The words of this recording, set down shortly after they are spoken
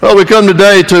We come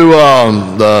today to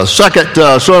the second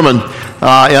sermon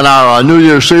in our New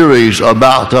Year series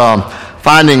about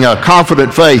finding a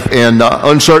confident faith in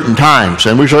uncertain times.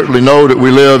 And we certainly know that we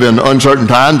live in uncertain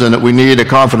times and that we need a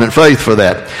confident faith for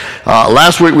that.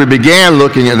 Last week we began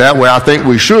looking at that way. I think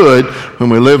we should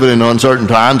when we live in uncertain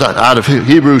times out of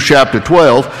Hebrews chapter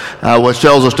 12, which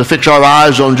tells us to fix our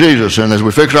eyes on Jesus. And as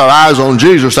we fix our eyes on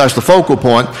Jesus, that's the focal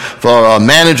point for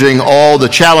managing all the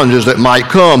challenges that might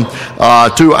come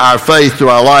to our faith, to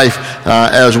our life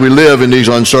as we live in these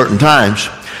uncertain times.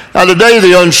 Now today,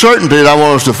 the uncertainty that I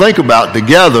want us to think about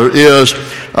together is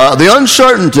the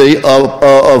uncertainty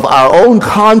of our own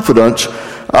confidence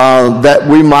that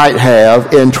we might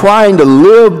have in trying to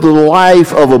live the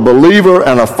life of a believer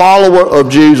and a follower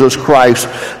of Jesus Christ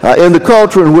in the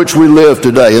culture in which we live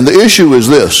today. And the issue is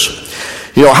this.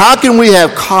 How can we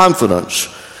have confidence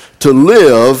to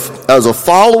live as a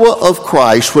follower of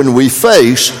Christ when we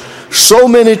face so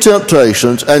many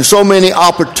temptations and so many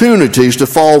opportunities to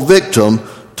fall victim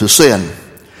to sin?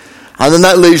 And then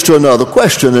that leads to another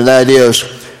question, and that is,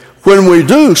 when we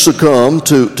do succumb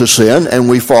to sin and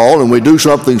we fall and we do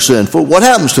something sinful, what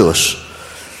happens to us?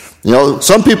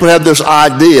 Some people have this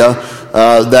idea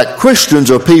that Christians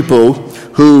are people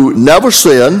who never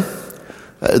sin,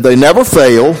 they never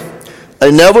fail,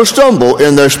 they never stumble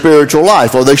in their spiritual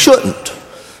life, or they shouldn't.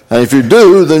 And if you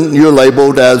do, then you're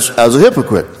labeled as a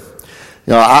hypocrite.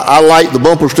 I like the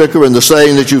bumper sticker and the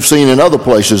saying that you've seen in other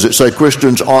places that say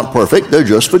Christians aren't perfect, they're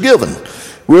just forgiven.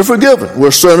 We're forgiven.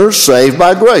 We're sinners saved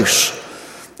by grace.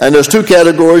 And there's two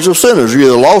categories of sinners. You're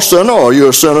either a lost sinner or you're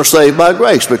a sinner saved by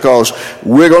grace, because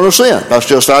we're going to sin. That's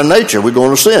just our nature. We're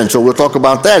going to sin. So we'll talk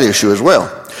about that issue as well.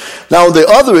 Now, the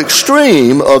other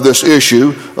extreme of this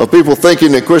issue of people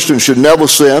thinking that Christians should never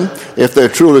sin if they're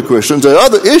truly Christians, the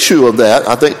other issue of that,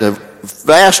 I think the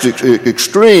vast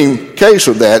extreme case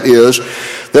of that is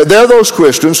that there are those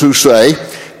Christians who say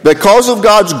because of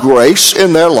God's grace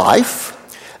in their life,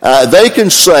 they can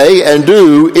say and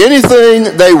do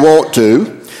anything they want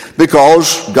to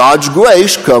because God's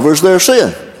grace covers their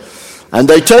sin. And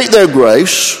they take their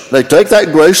grace, they take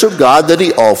that grace of God that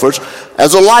He offers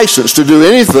as a license to do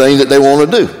anything that they want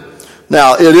to do.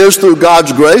 Now, it is through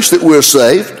God's grace that we're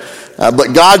saved,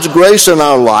 but God's grace in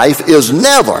our life is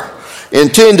never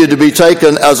intended to be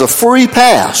taken as a free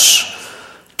pass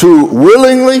to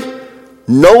willingly,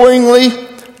 knowingly,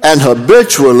 and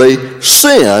habitually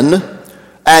sin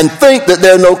and think that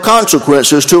there are no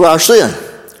consequences to our sin.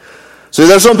 See,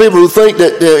 there's some people who think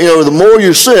that the more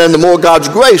you sin, the more God's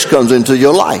grace comes into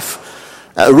your life.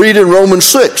 Read in Romans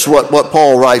 6 what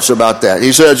Paul writes about that.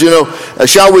 He says,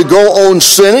 shall we go on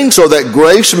sinning so that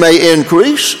grace may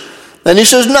increase? And he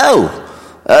says, no.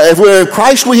 If we're in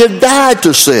Christ, we have died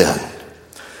to sin.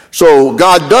 So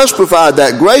God does provide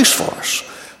that grace for us,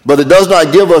 but it does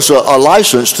not give us a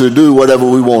license to do whatever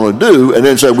we want to do and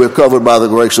then say we're covered by the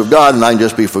grace of God and I can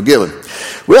just be forgiven.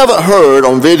 We haven't heard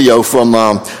on video from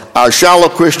our shallow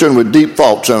Christian with deep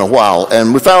thoughts in a while,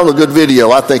 and we found a good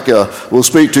video. I think we'll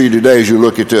speak to you today as you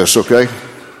look at this, okay?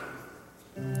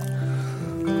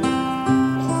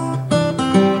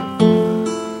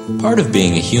 Part of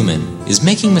being a human is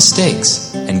making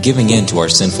mistakes and giving in to our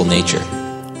sinful nature.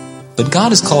 But God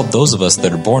has called those of us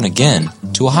that are born again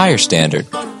to a higher standard,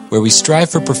 where we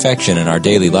strive for perfection in our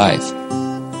daily life.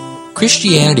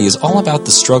 Christianity is all about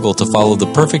the struggle to follow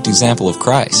the perfect example of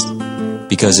Christ,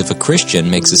 because if a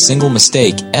Christian makes a single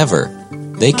mistake ever,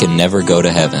 they can never go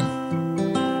to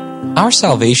heaven. Our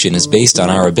salvation is based on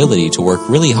our ability to work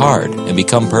really hard and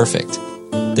become perfect.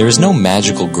 There is no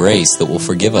magical grace that will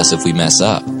forgive us if we mess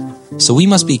up, so we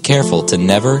must be careful to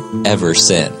never, ever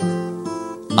sin.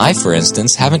 I, for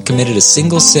instance, haven't committed a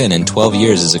single sin in 12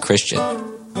 years as a Christian.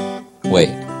 Wait,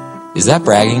 is that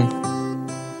bragging?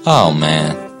 Oh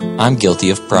man, I'm guilty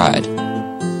of pride.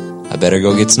 I better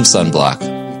go get some sunblock.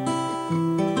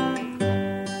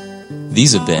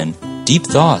 These have been Deep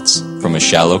Thoughts from a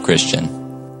Shallow Christian.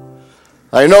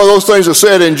 I know those things are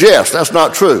said in jest. That's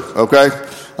not true, okay?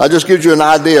 I just gives you an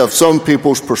idea of some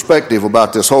people's perspective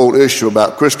about this whole issue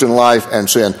about Christian life and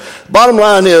sin. Bottom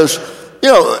line is,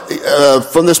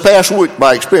 from this past week,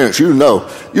 by experience,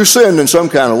 you sinned in some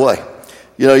kind of way.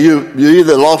 You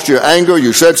either lost your anger,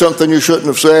 you said something you shouldn't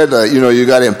have said, you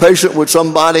got impatient with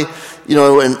somebody,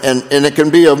 and it can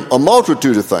be a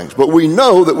multitude of things. But we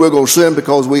know that we're going to sin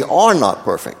because we are not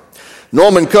perfect.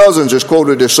 Norman Cousins is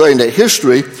quoted as saying that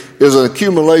history is an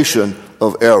accumulation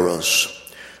of errors.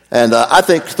 And I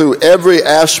think through every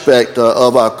aspect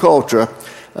of our culture,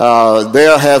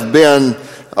 there have been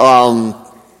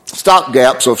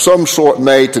stopgaps of some sort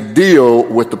made to deal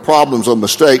with the problems of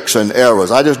mistakes and errors.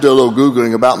 I just did a little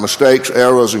Googling about mistakes,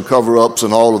 errors, and cover-ups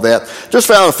and all of that. Just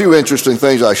found a few interesting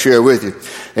things I share with you.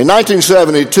 In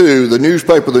 1972, the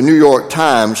newspaper, the New York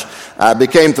Times,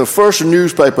 became the first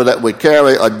newspaper that would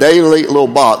carry a daily little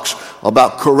box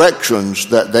about corrections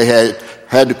that they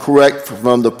had to correct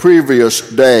from the previous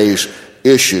day's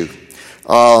issue.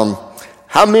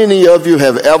 How many of you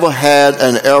have ever had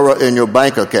an error in your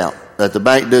bank account? That the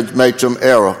bank did make some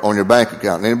error on your bank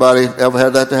account. Anybody ever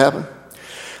had that to happen?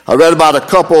 I read about a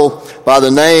couple by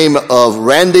the name of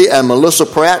Randy and Melissa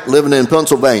Pratt living in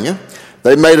Pennsylvania.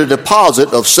 They made a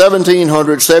deposit of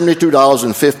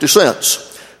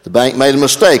 $1,772.50. The bank made a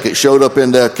mistake. It showed up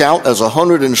in their account as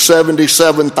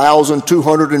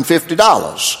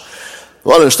 $177,250.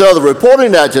 Well, instead of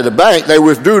reporting that to the bank, they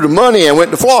withdrew the money and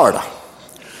went to Florida.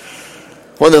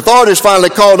 When the authorities finally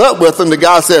caught up with them, the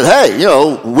guy said, hey,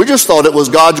 we just thought it was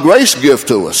God's grace gift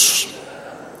to us.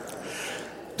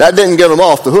 That didn't get them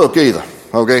off the hook either,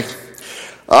 okay?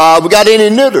 We got any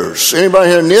knitters?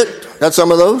 Anybody here knit? Got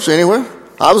some of those anywhere?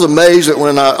 I was amazed that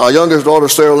when our youngest daughter,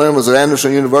 Sarah Lynn, was at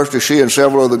Anderson University, she and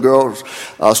several of the girls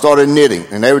started knitting.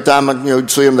 And every time I'd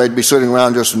see them, they'd be sitting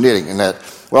around just knitting and that.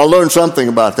 Well, I learned something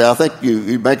about that. I think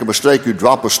you make a mistake, you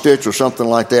drop a stitch or something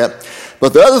like that.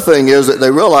 But the other thing is that they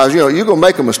realize, you're going to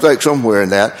make a mistake somewhere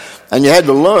in that. And you had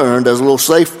to learn, there's a little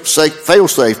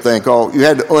fail-safe thing called, you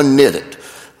had to unknit it.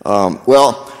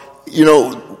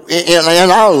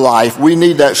 In our life, we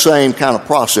need that same kind of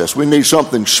process. We need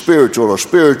something spiritual, a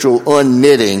spiritual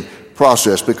unknitting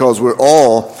process, because we're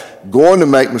all going to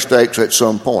make mistakes at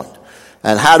some point.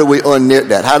 And how do we unknit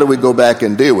that? How do we go back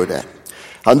and deal with that?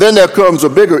 And then there comes a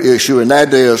bigger issue, and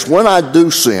that is when I do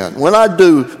sin, when I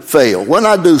do fail, when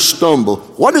I do stumble,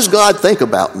 what does God think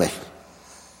about me?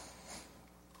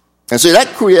 And see, that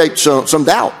creates some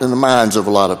doubt in the minds of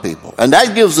a lot of people, and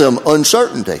that gives them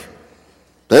uncertainty.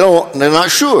 They're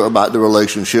not sure about the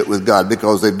relationship with God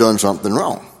because they've done something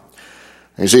wrong.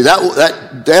 And see,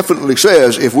 that definitely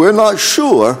says if we're not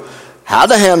sure how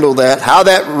to handle that, how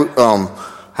that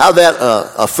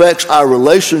affects our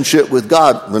relationship with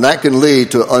God, then that can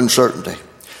lead to uncertainty.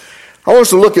 I want us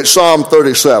to look at Psalm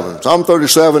 37. Psalm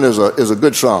 37 is a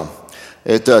good psalm.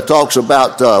 It talks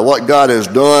about what God has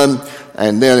done,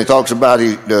 and then it talks about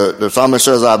the psalmist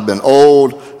says, I've been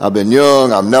old, I've been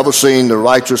young, I've never seen the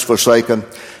righteous forsaken.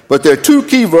 But there are two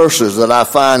key verses that I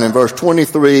find in verse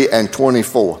 23 and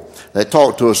 24 that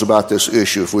talk to us about this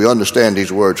issue if we understand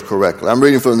these words correctly. I'm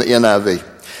reading from the NIV.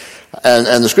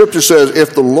 And the scripture says,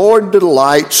 if the Lord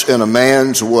delights in a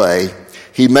man's way,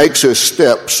 he makes his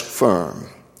steps firm.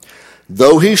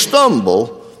 Though he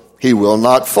stumble, he will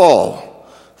not fall,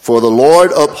 for the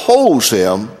Lord upholds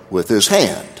him with his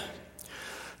hand.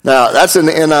 Now, that's in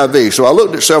the NIV, so I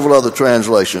looked at several other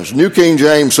translations. New King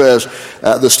James says,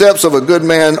 the steps of a good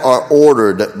man are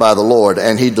ordered by the Lord,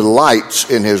 and he delights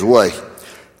in his way.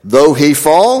 Though he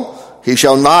fall, he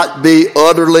shall not be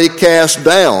utterly cast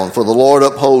down, for the Lord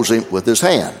upholds him with his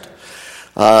hand.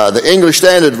 The English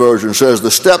Standard Version says,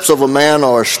 the steps of a man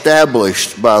are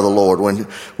established by the Lord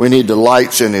when he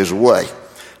delights in his way.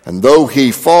 And though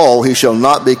he fall, he shall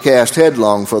not be cast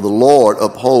headlong, for the Lord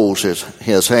upholds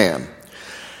his hand.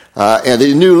 And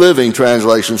the New Living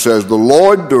Translation says, the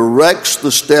Lord directs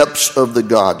the steps of the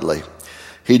godly.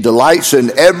 He delights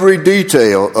in every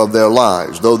detail of their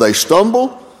lives. Though they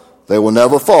stumble, they will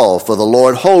never fall, for the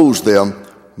Lord holds them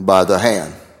by the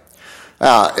hand.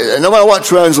 Now, no matter what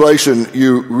translation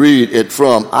you read it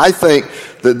from, I think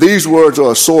that these words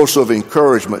are a source of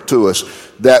encouragement to us,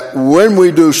 that when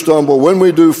we do stumble, when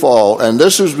we do fall, and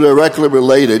this is directly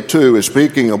related to, is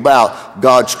speaking about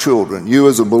God's children. You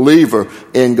as a believer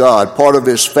in God, part of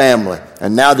his family.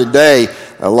 And now today,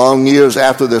 long years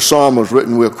after this psalm was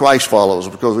written, we're Christ followers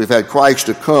because we've had Christ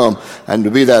to come and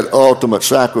to be that ultimate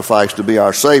sacrifice, to be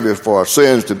our Savior for our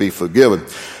sins to be forgiven.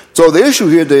 So the issue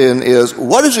here then is,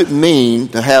 what does it mean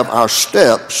to have our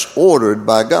steps ordered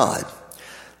by God?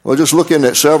 Well, just looking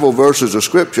at several verses of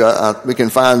Scripture, we can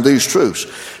find these truths.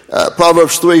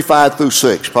 Proverbs 3, 5 through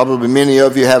 6. Probably many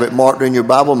of you have it marked in your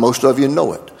Bible. Most of you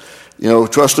know it.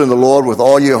 Trust in the Lord with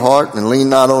all your heart and lean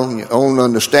not on your own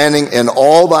understanding. In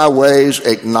all thy ways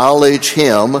acknowledge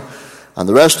him. And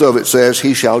the rest of it says,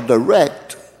 he shall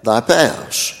direct thy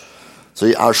paths.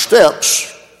 See, our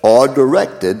steps are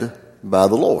directed by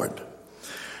the Lord.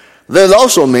 That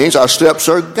also means our steps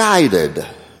are guided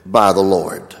by the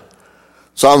Lord.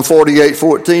 Psalm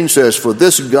 48:14 says, for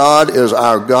this God is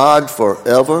our God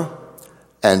forever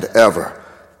and ever.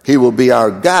 He will be our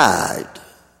guide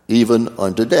even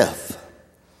unto death.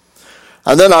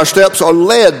 And then our steps are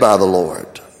led by the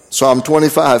Lord. Psalm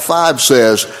 25:5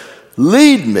 says,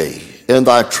 lead me in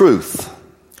thy truth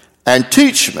and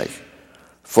teach me,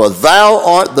 for thou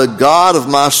art the God of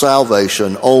my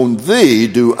salvation. On thee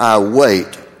do I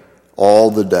wait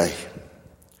all the day.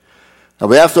 Now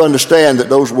we have to understand that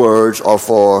those words are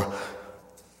for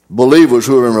believers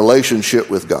who are in relationship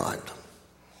with God.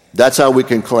 That's how we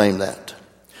can claim that.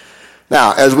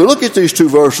 Now, as we look at these two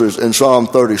verses in Psalm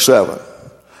 37,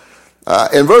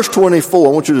 in verse 24,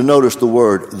 I want you to notice the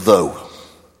word though.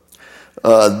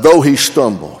 Though he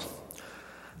stumble.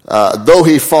 Though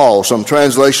he falls. Some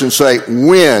translations say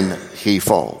when he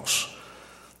falls.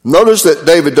 Notice that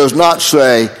David does not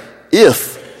say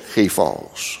if he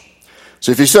falls.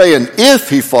 So if you say an if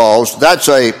he falls, that's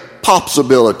a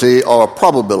possibility or a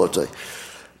probability.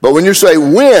 But when you say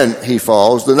when he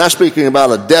falls, then that's speaking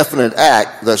about a definite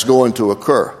act that's going to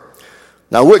occur.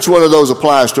 Now, which one of those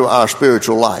applies to our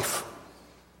spiritual life?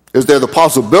 Is there the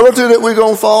possibility that we're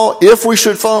going to fall, if we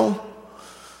should fall?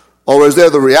 Or is there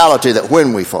the reality that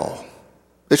when we fall?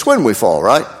 It's when we fall,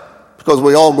 right? Because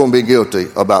we're all going to be guilty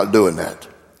about doing that.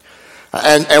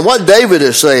 And what David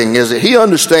is saying is that he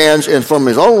understands from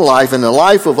his own life and the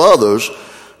life of others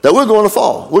that we're going to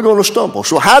fall. We're going to stumble.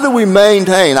 So how do we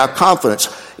maintain our confidence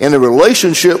in a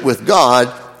relationship with God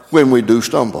when we do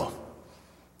stumble?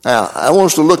 Now, I want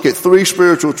us to look at three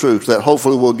spiritual truths that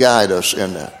hopefully will guide us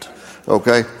in that.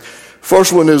 Okay?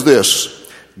 First one is this.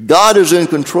 God is in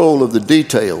control of the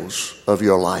details of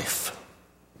your life.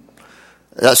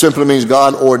 That simply means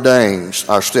God ordains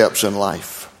our steps in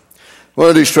life. One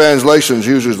of these translations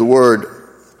uses the word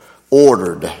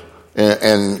ordered,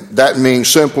 and that means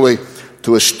simply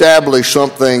to establish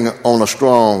something on a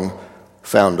strong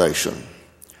foundation.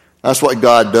 That's what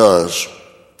God does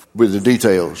with the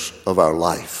details of our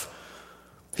life.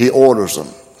 He orders them.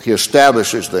 He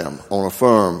establishes them on a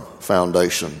firm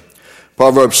foundation.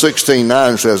 Proverbs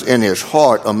 16:9 says, in his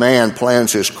heart a man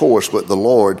plans his course, but the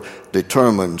Lord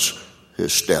determines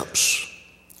his steps.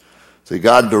 See,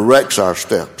 God directs our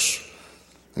steps.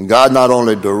 And God not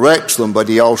only directs them, but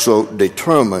he also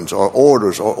determines or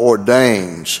orders or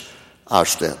ordains our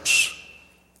steps.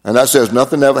 And that says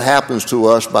nothing ever happens to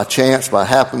us by chance, by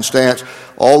happenstance.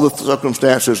 All the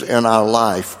circumstances in our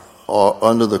life are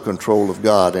under the control of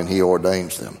God, and he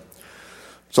ordains them.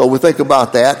 So we think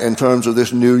about that in terms of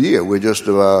this new year. We're just,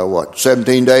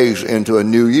 17 days into a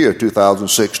new year,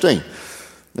 2016.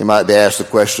 They might be asked the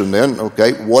question then,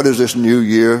 okay, what is this new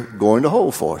year going to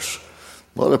hold for us?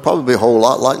 Well, it'll probably be a whole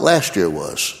lot like last year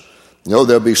was. You know,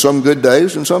 there'll be some good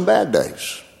days and some bad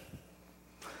days.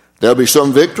 There'll be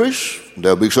some victories.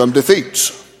 There'll be some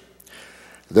defeats.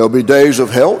 There'll be days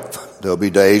of health. There'll be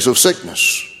days of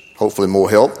sickness. Hopefully more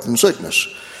health than sickness.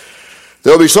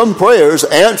 There'll be some prayers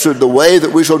answered the way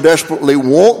that we so desperately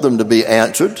want them to be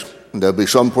answered. And there'll be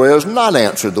some prayers not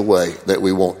answered the way that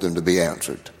we want them to be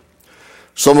answered.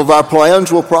 Some of our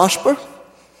plans will prosper.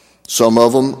 Some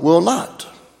of them will not.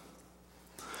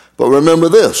 But remember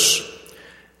this,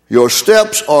 your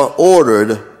steps are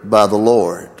ordered by the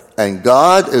Lord, and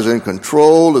God is in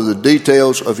control of the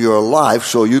details of your life,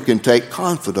 so you can take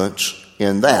confidence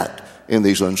in that in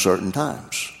these uncertain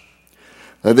times.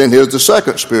 And then here's the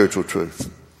second spiritual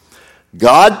truth.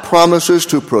 God promises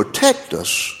to protect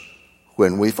us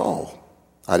when we fall.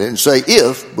 I didn't say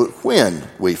if, but when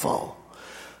we fall.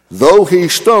 Though he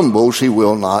stumbles, he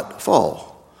will not fall.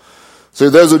 See,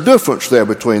 there's a difference there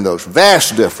between those,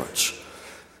 vast difference.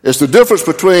 It's the difference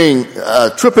between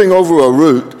tripping over a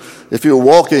root if you're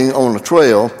walking on a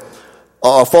trail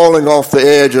or falling off the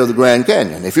edge of the Grand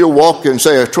Canyon. If you're walking,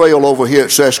 say, a trail over here at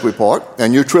Sesqui Park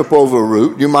and you trip over a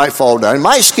root, you might fall down. You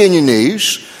might skin your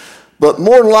knees, but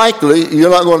more than likely you're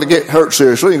not going to get hurt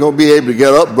seriously. You're going to be able to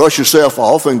get up, brush yourself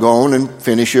off, and go on and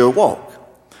finish your walk.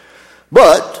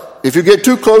 But if you get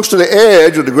too close to the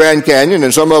edge of the Grand Canyon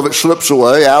and some of it slips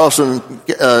away, Allison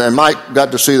and Mike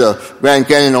got to see the Grand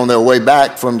Canyon on their way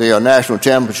back from the national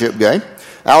championship game.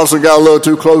 Allison got a little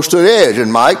too close to the edge,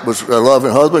 and Mike was a loving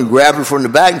husband, grabbed her from the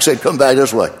back and said, come back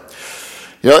this way.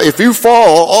 You know, if you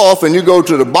fall off and you go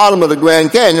to the bottom of the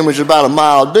Grand Canyon, which is about a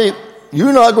mile deep,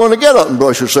 you're not going to get up and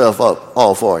brush yourself up,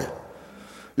 all for you.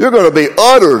 You're going to be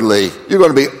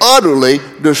utterly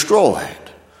destroyed.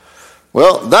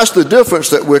 Well, that's the difference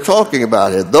that we're talking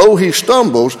about here. Though he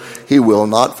stumbles, he will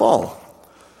not fall.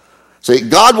 See,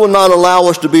 God will not allow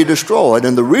us to be destroyed,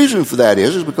 and the reason for that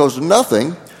is because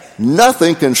nothing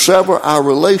can sever our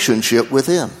relationship with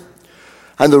him.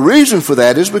 And the reason for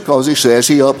that is because he says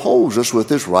he upholds us with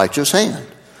his righteous hand.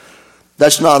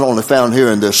 That's not only found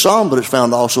here in this psalm, but it's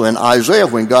found also in Isaiah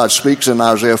when God speaks in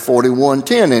Isaiah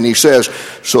 41:10, and he says,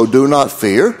 so do not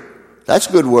fear. That's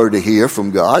a good word to hear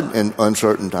from God in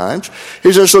uncertain times.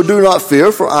 He says, so do not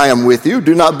fear, for I am with you.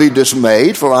 Do not be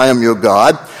dismayed, for I am your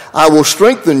God. I will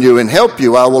strengthen you and help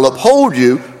you. I will uphold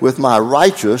you with my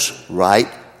righteous right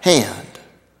hand.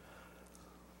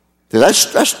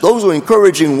 Those are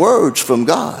encouraging words from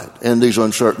God in these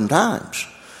uncertain times.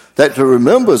 That to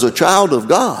remember as a child of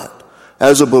God,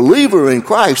 as a believer in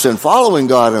Christ and following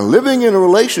God and living in a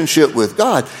relationship with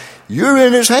God, you're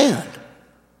in his hand.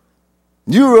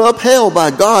 You're upheld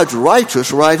by God's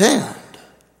righteous right hand.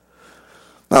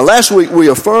 Now, last week we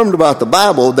affirmed about the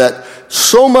Bible that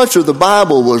so much of the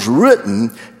Bible was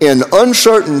written in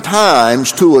uncertain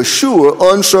times to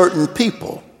assure uncertain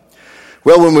people.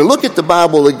 Well, when we look at the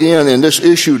Bible again in this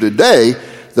issue today,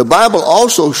 the Bible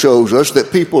also shows us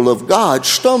that people of God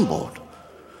stumbled.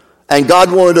 And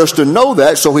God wanted us to know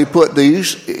that, so he put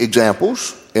these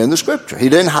examples in the Scripture. He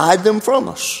didn't hide them from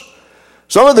us.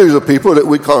 Some of these are people that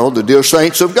we call the dear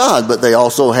saints of God, but they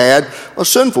also had a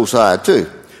sinful side too.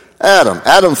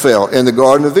 Adam fell in the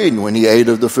Garden of Eden when he ate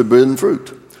of the forbidden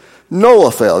fruit.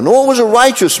 Noah fell. Noah was a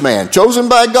righteous man, chosen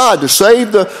by God to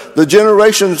save the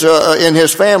generations in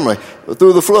his family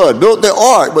through the flood. Built the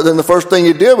ark, but then the first thing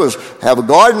he did was have a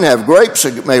garden, have grapes,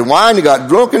 he made wine, he got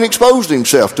drunk and exposed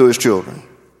himself to his children.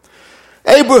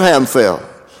 Abraham fell.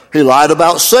 He lied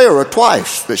about Sarah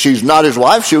twice, that she's not his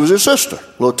wife, she was his sister.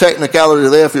 A little technicality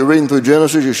there. If you're reading through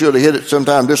Genesis, you should have hit it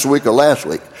sometime this week or last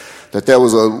week, that there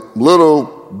was a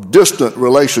little distant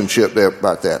relationship there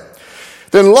about that.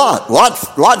 Then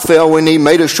Lot fell when he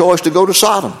made his choice to go to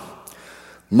Sodom.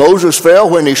 Moses fell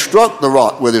when he struck the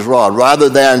rock with his rod rather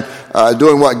than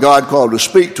doing what God called to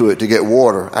speak to it to get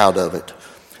water out of it.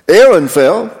 Aaron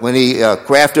fell when he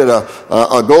crafted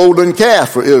a golden calf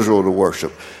for Israel to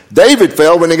worship. David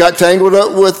fell when he got tangled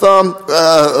up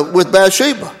with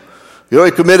Bathsheba.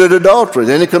 He committed adultery,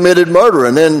 then he committed murder,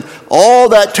 and then all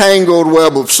that tangled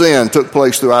web of sin took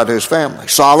place throughout his family.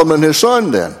 Solomon, his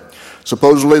son, then,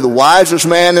 supposedly the wisest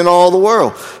man in all the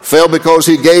world, fell because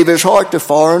he gave his heart to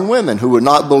foreign women who were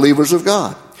not believers of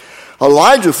God.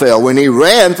 Elijah fell when he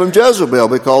ran from Jezebel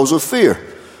because of fear.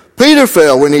 Peter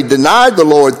fell when he denied the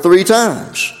Lord 3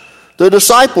 times. The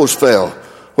disciples fell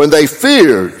when they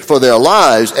feared for their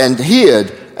lives and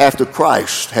hid after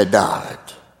Christ had died.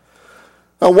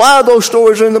 Now, why are those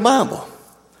stories in the Bible?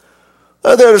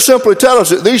 They're there to simply tell us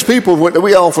that these people that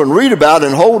we often read about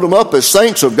and hold them up as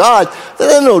saints of God,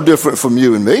 they're no different from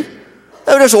you and me.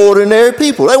 They were just ordinary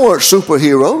people. They weren't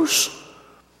superheroes.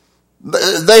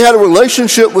 They had a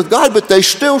relationship with God, but they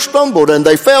still stumbled and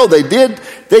they fell. They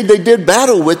did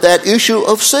battle with that issue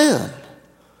of sin.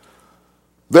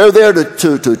 They're there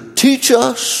to teach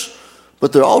us,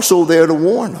 but they're also there to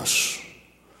warn us.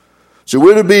 So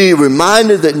we're to be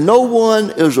reminded that no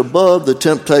one is above the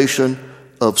temptation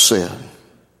of sin.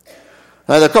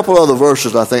 Now, there are a couple other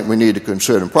verses I think we need to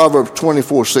consider. Proverbs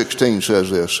 24:16 says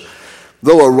this: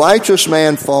 though a righteous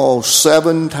man falls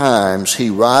 7 times, he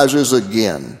rises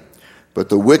again, but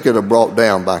the wicked are brought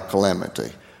down by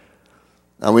calamity.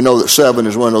 Now, we know that 7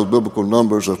 is one of those biblical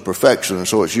numbers of perfection, and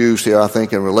so it's used here, I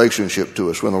think, in relationship to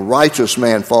us. When a righteous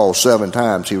man falls 7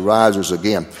 times, he rises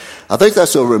again. I think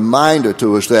that's a reminder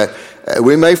to us that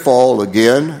we may fall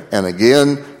again and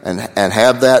again and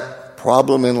have that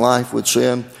problem in life with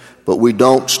sin, but we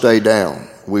don't stay down.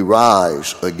 We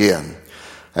rise again.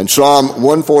 And Psalm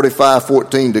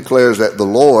 145:14 declares that the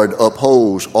Lord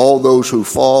upholds all those who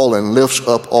fall and lifts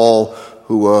up all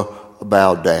who are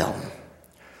bowed down.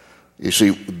 You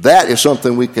see, that is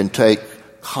something we can take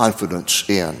confidence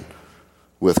in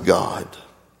with God.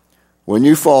 When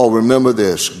you fall, remember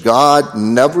this: God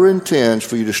never intends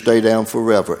for you to stay down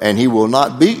forever, and he will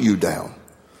not beat you down.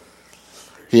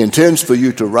 He intends for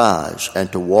you to rise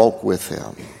and to walk with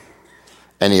him,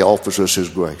 and he offers us his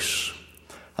grace.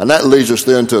 And that leads us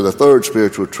then to the third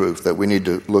spiritual truth that we need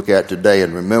to look at today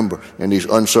and remember in these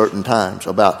uncertain times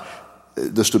about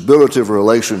the stability of a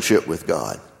relationship with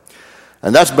God.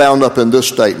 And that's bound up in this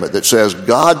statement that says,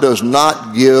 God does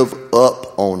not give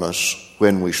up on us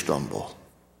when we stumble.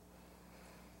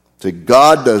 See,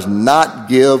 God does not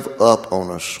give up on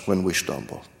us when we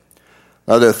stumble.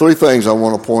 Now, there are 3 things I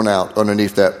want to point out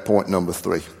underneath that point number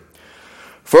 3.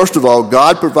 First of all,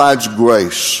 God provides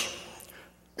grace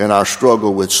in our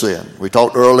struggle with sin. We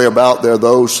talked earlier about there are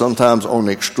those sometimes on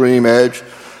the extreme edge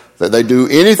that they do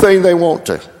anything they want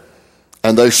to.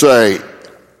 And they say,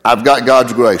 I've got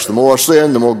God's grace. The more I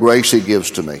sin, the more grace he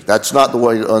gives to me. That's not the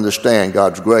way to understand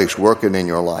God's grace working in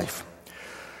your life.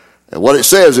 And what it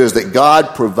says is that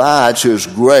God provides his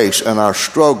grace in our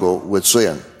struggle with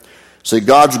sin. See,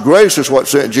 God's grace is what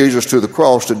sent Jesus to the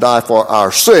cross to die for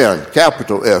our sin,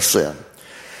 capital S sin.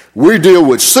 We deal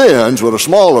with sins with a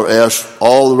smaller s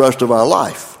all the rest of our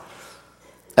life.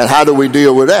 And how do we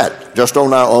deal with that? Just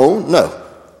on our own? No.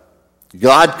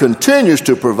 God continues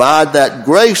to provide that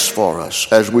grace for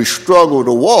us as we struggle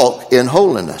to walk in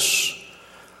holiness.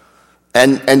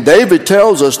 And David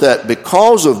tells us that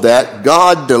because of that,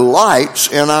 God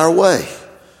delights in our way.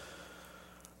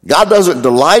 God doesn't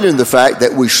delight in the fact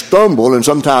that we stumble and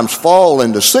sometimes fall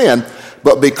into sin,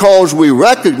 but because we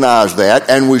recognize that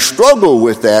and we struggle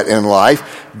with that in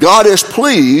life, God is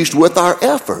pleased with our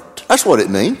effort. That's what it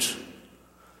means.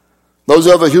 Those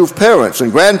of us who've parents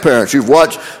and grandparents, you've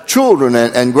watched children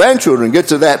and grandchildren get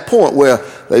to that point where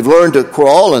they've learned to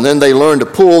crawl and then they learn to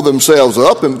pull themselves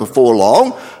up, and before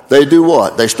long, they do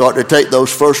what? They start to take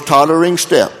those first tottering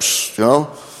steps, you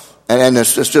know? And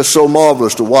it's just so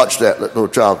marvelous to watch that little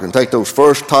child can take those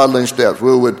first toddling steps.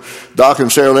 We were with Doc and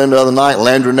Sarah Lynn the other night.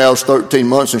 Landry Nell's 13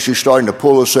 months, and she's starting to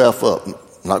pull herself up.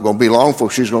 Not going to be long before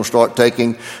she's going to start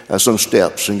taking some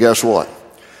steps. And guess what?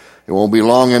 It won't be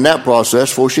long in that process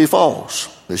before she falls.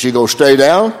 Is she going to stay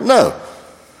down? No.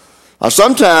 Now,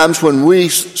 sometimes when we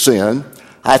sin,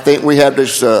 I think we have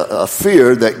this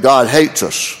fear that God hates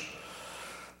us.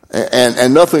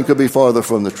 And nothing could be farther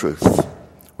from the truth.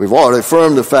 We've already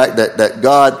affirmed the fact that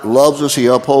God loves us. He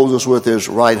upholds us with his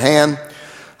right hand.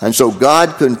 And so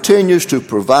God continues to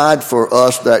provide for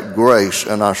us that grace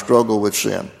in our struggle with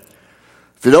sin.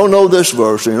 If you don't know this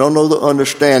verse and you don't know the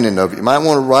understanding of it, you might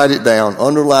want to write it down,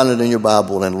 underline it in your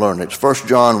Bible, and learn it. It's 1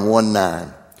 John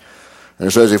 1:9. And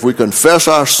it says, if we confess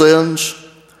our sins,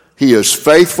 he is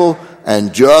faithful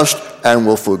and just and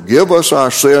will forgive us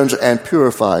our sins and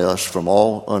purify us from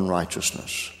all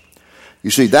unrighteousness. You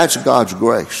see, that's God's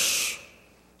grace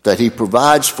that he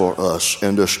provides for us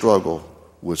in the struggle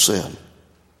with sin.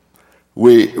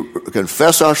 We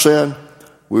confess our sin,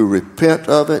 we repent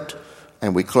of it,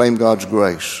 and we claim God's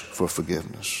grace for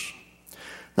forgiveness.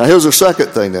 Now here's the second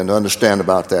thing then to understand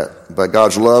about that, about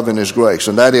God's love and his grace,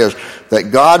 and that is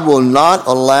that God will not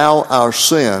allow our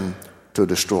sin to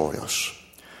destroy us.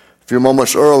 A few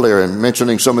moments earlier in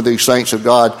mentioning some of these saints of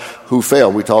God who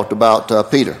fell, we talked about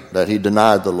Peter, that he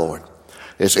denied the Lord.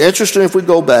 It's interesting if we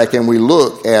go back and we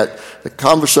look at the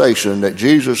conversation that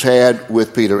Jesus had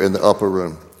with Peter in the upper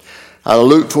room. Out of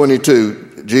Luke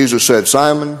 22, Jesus said,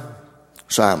 Simon,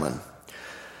 Simon,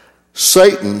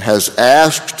 Satan has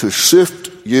asked to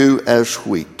sift you as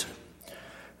wheat.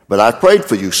 But I prayed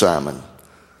for you, Simon,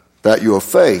 that your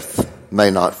faith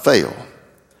may not fail.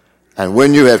 And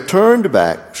when you have turned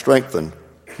back, strengthen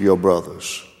your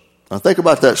brothers. Now think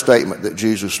about that statement that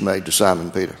Jesus made to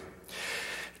Simon Peter.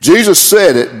 Jesus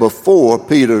said it before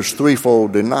Peter's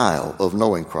threefold denial of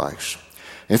knowing Christ.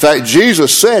 In fact,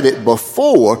 Jesus said it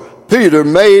before Peter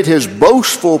made his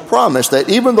boastful promise that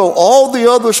even though all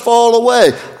the others fall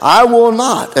away, I will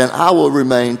not, and I will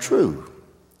remain true.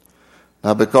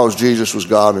 Now, because Jesus was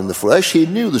God in the flesh, he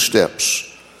knew the steps.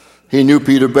 He knew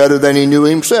Peter better than he knew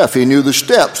himself. He knew the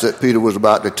steps that Peter was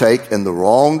about to take in the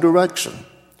wrong direction.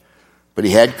 But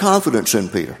he had confidence in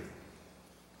Peter.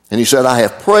 And he said, I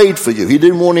have prayed for you. He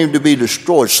didn't want him to be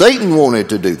destroyed. Satan wanted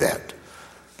to do that.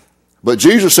 But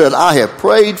Jesus said, I have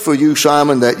prayed for you,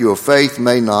 Simon, that your faith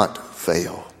may not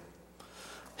fail.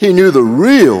 He knew the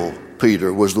real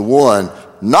Peter was the one,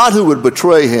 not who would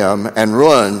betray him and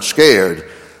run scared,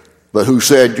 but who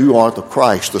said, you are the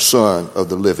Christ, the Son of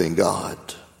the living God.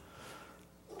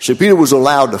 See, Peter was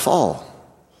allowed to fall.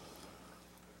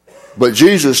 But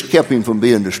Jesus kept him from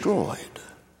being destroyed.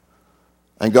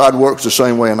 And God works the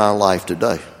same way in our life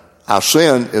today. Our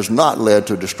sin is not led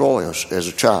to destroy us as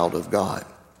a child of God.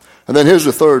 And then here's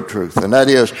the third truth, and that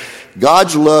is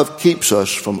God's love keeps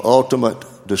us from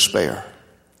ultimate despair.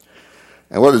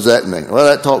 And what does that mean? Well,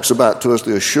 that talks about to us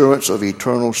the assurance of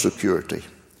eternal security.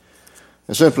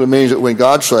 It simply means that when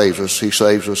God saves us, he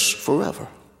saves us forever.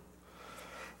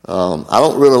 I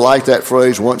don't really like that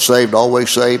phrase, once saved, always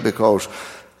saved, because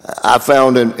I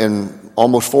found in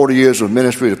almost 40 years of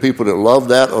ministry, the people that love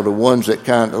that are the ones that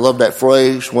kind of love that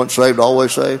phrase, once saved,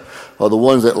 always saved, are the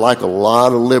ones that like a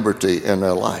lot of liberty in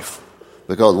their life.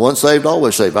 Because once saved,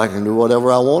 always saved. I can do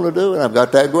whatever I want to do, and I've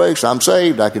got that grace. I'm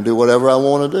saved. I can do whatever I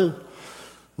want to do.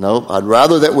 No, I'd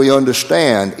rather that we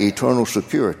understand eternal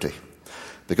security.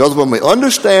 Because when we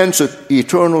understand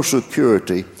eternal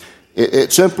security,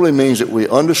 it simply means that we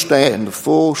understand the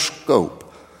full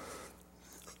scope,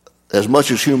 as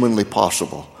much as humanly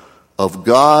possible, of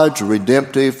God's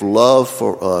redemptive love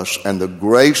for us and the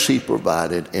grace he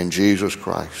provided in Jesus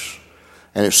Christ.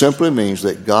 And it simply means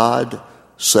that God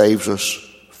saves us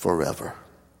forever.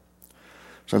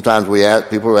 Sometimes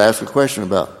people ask the question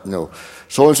about,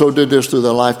 so-and-so did this through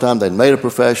their lifetime, they made a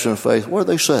profession of faith. Were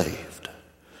they saved?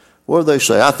 What do they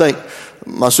say? I think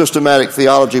my systematic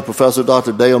theology professor,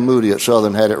 Dr. Dale Moody at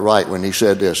Southern, had it right when he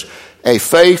said this: a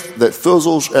faith that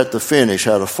fizzles at the finish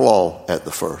had a flaw at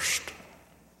the first.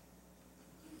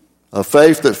 A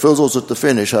faith that fizzles at the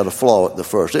finish had a flaw at the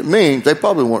first. It means they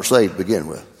probably weren't saved to begin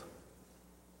with.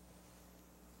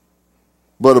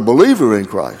 But a believer in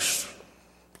Christ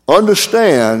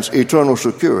understands eternal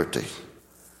security.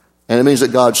 And it means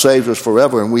that God saves us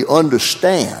forever, and we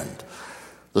understand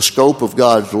the scope of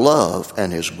God's love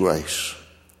and His grace.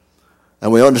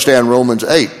 And we understand Romans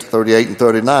 8:38 and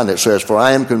 39 that says, "For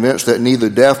I am convinced that neither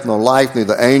death nor life,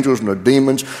 neither angels nor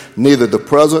demons, neither the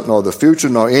present nor the future,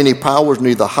 nor any powers,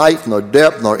 neither height nor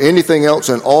depth, nor anything else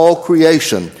in all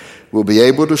creation will be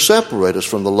able to separate us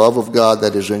from the love of God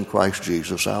that is in Christ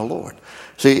Jesus our Lord."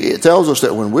 See, it tells us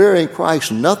that when we're in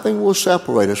Christ, nothing will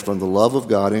separate us from the love of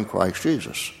God in Christ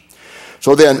Jesus.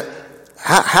 So then,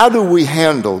 how do we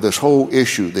handle this whole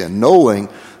issue then, knowing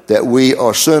that we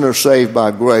are sinners saved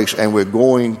by grace and we're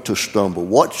going to stumble?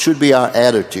 What should be our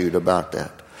attitude about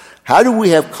that? How do we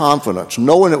have confidence,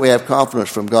 knowing that we have confidence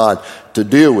from God to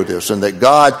deal with this, and that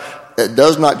God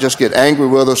does not just get angry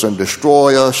with us and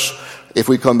destroy us if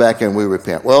we come back and we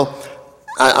repent? Well,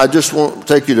 I just want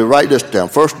to take you to write this down.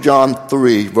 1 John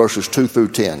 3, verses 2 through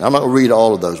 10. I'm not going to read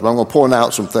all of those, but I'm going to point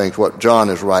out some things, what John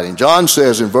is writing. John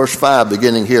says in verse 5,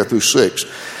 beginning here through 6,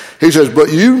 he says,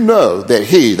 "But you know that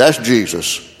He," that's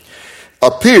Jesus,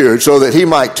 "appeared so that He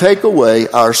might take away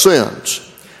our sins.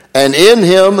 And in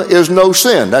Him is no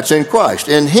sin." That's in Christ.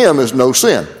 In Him is no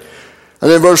sin.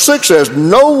 And then verse 6 says,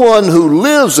 "No one who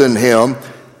lives in Him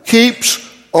keeps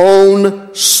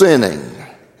on sinning.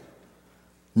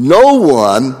 No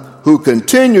one who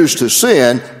continues to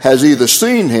sin has either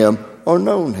seen Him or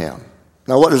known Him."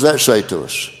 Now, what does that say to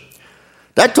us?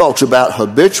 That talks about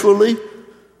habitually,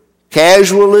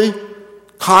 casually,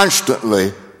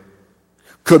 constantly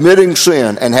committing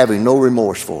sin and having no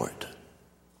remorse for it.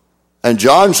 And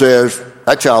John says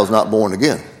that child's not born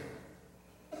again.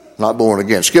 Not born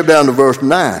again. Skip down to verse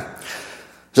 9.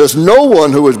 It says, "No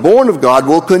one who is born of God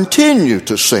will continue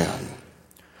to sin,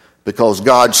 because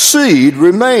God's seed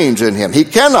remains in him. He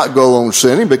cannot go on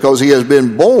sinning because he has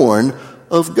been born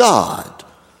of God."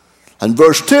 And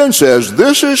verse 10 says,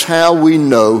 "This is how we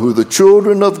know who the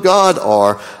children of God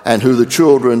are and who the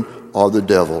children of the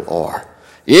devil are.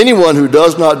 Anyone who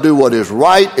does not do what is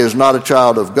right is not a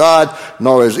child of God,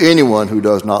 nor is anyone who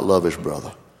does not love his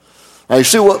brother." Now you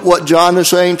see what John is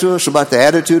saying to us about the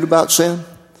attitude about sin?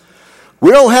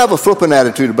 We don't have a flippant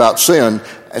attitude about sin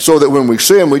so that when we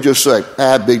sin, we just say,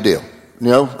 big deal.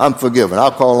 You know, I'm forgiven. I'll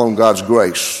call on God's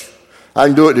grace. I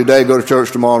can do it today, go to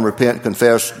church tomorrow and repent,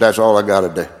 confess. That's all I got to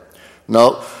do.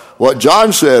 No. What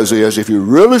John says is, if you're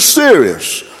really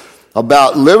serious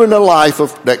about living the life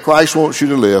that Christ wants you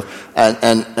to live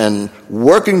and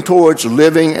working towards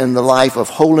living in the life of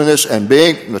holiness and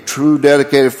being a true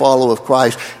dedicated follower of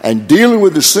Christ and dealing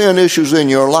with the sin issues in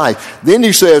your life, then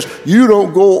he says you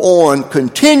don't go on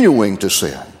continuing to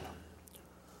sin.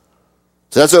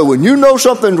 So when you know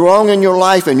something's wrong in your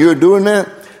life and you're doing that,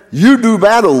 you do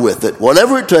battle with it.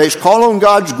 Whatever it takes, call on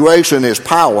God's grace and his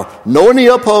power, knowing he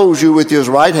upholds you with his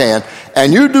right hand,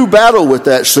 and you do battle with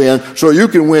that sin so you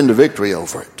can win the victory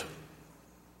over it.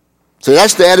 So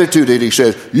that's the attitude that he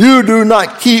says. You do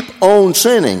not keep on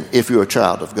sinning if you're a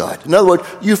child of God. In other words,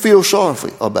 you feel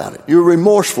sorrowful about it. You're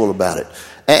remorseful about it.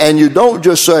 And you don't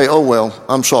just say, oh, well,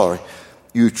 I'm sorry.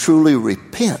 You truly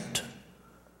repent.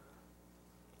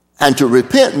 And to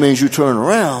repent means you turn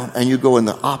around and you go in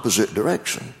the opposite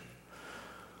direction.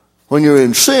 When you're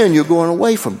in sin, you're going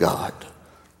away from God.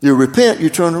 You repent, you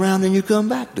turn around, and you come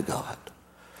back to God.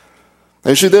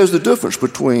 And see, there's the difference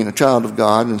between a child of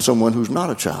God and someone who's not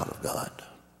a child of God.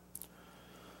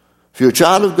 If you're a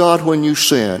child of God when you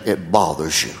sin, it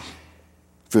bothers you.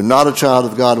 If you're not a child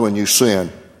of God when you sin,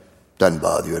 it doesn't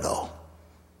bother you at all.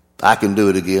 I can do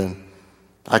it again.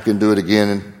 I can do it again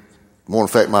and it won't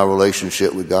affect my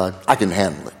relationship with God. I can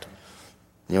handle it.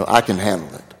 I can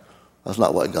handle it. That's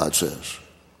not what God says.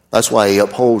 That's why he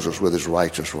upholds us with his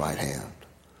righteous right hand.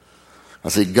 I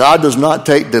see, God does not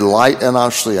take delight in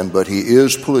our sin, but he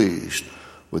is pleased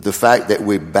with the fact that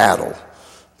we battle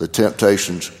the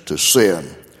temptations to sin.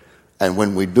 And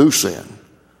when we do sin,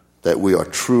 that we are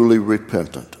truly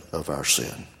repentant of our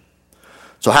sin.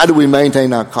 So how do we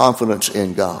maintain our confidence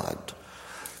in God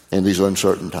in these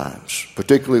uncertain times,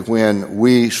 particularly when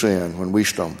we sin, when we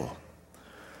stumble?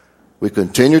 We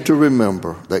continue to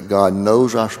remember that God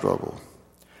knows our struggle,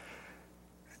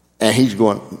 and he's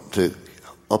going to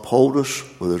uphold us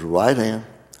with his right hand.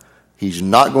 He's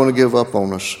not going to give up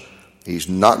on us. He's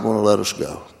not going to let us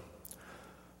go.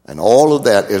 And all of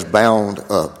that is bound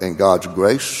up in God's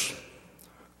grace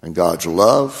and God's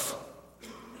love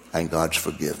and God's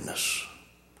forgiveness.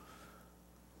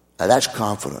 Now that's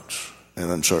confidence in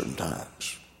uncertain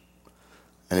times.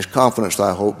 And it's confidence that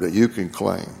I hope that you can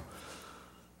claim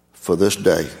for this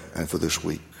day and for this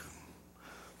week.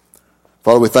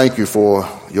 Father, we thank you for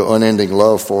your unending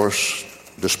love for us,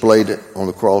 displayed on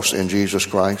the cross in Jesus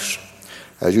Christ,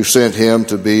 as you sent him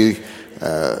to be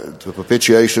the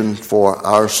propitiation for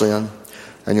our sin,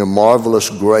 and your marvelous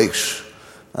grace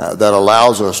that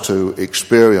allows us to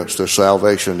experience the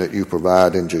salvation that you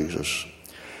provide in Jesus.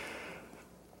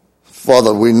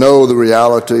 Father, we know the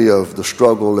reality of the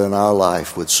struggle in our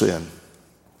life with sin.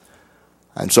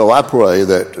 And so I pray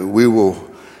that we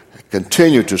will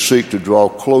continue to seek to draw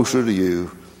closer to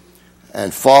you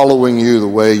and following you the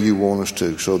way you want us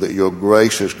to, so that your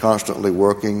grace is constantly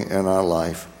working in our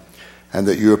life and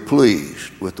that you're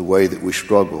pleased with the way that we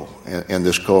struggle in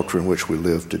this culture in which we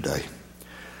live today.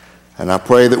 And I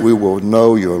pray that we will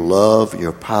know your love,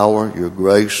 your power, your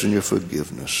grace, and your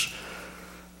forgiveness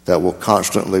that will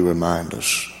constantly remind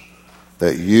us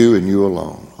that you and you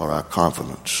alone are our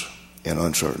confidence in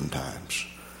uncertain times.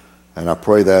 And I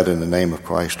pray that in the name of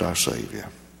Christ our Savior.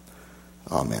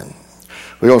 Amen.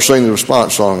 We're going to sing the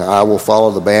response song, I Will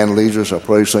Follow. The band leads us, our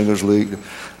Praise Singers League.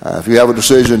 If you have a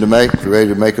decision to make, if you're ready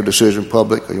to make a decision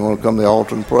public, or you want to come to the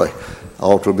altar and pray, the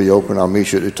altar will be open. I'll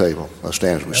meet you at the table. Let's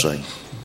stand as we sing.